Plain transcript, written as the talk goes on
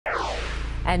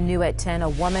And new at 10, a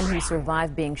woman who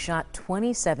survived being shot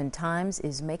 27 times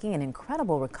is making an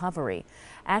incredible recovery.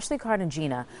 Ashley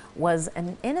Cartagena was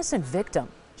an innocent victim.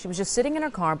 She was just sitting in her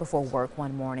car before work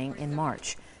one morning in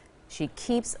March. She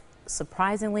keeps,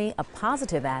 surprisingly, a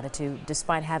positive attitude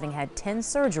despite having had 10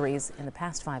 surgeries in the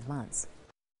past 5 months.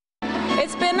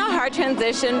 It's been a hard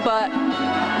transition, but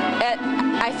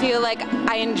I feel like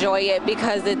I enjoy it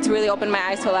because it's really opened my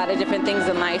eyes to a lot of different things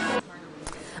in life.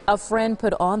 A friend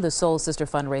put on the Soul Sister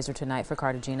fundraiser tonight for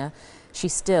Cartagena. She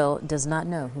still does not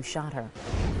know who shot her.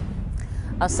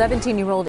 A 17-year-old